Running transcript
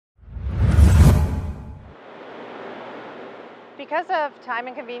Because of time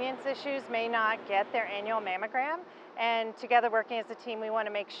and convenience issues, may not get their annual mammogram. And together, working as a team, we want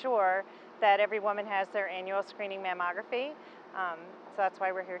to make sure that every woman has their annual screening mammography. So that's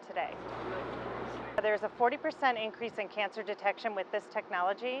why we're here today. There's a 40% increase in cancer detection with this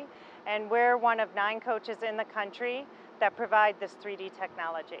technology, and we're one of 9 coaches in the country that provide this 3D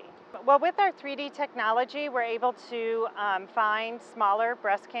technology. Well, with our 3D technology, we're able to find smaller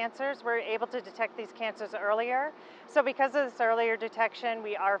breast cancers. We're able to detect these cancers earlier. So because of this earlier detection,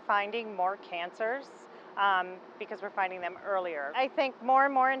 we are finding more cancers because we're finding them earlier. I think more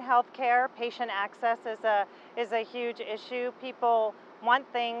and more in healthcare, patient access is a huge issue. People want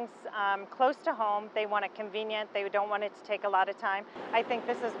things close to home. They want it convenient. They don't want it to take a lot of time. I think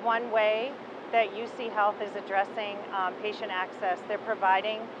this is one way that UC Health is addressing patient access. They're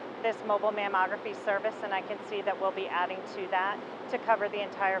providing this mobile mammography service, and I can see that we'll be adding to that to cover the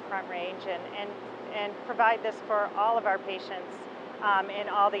entire Front Range and provide this for all of our patients in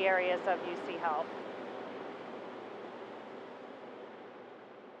all the areas of UC Health.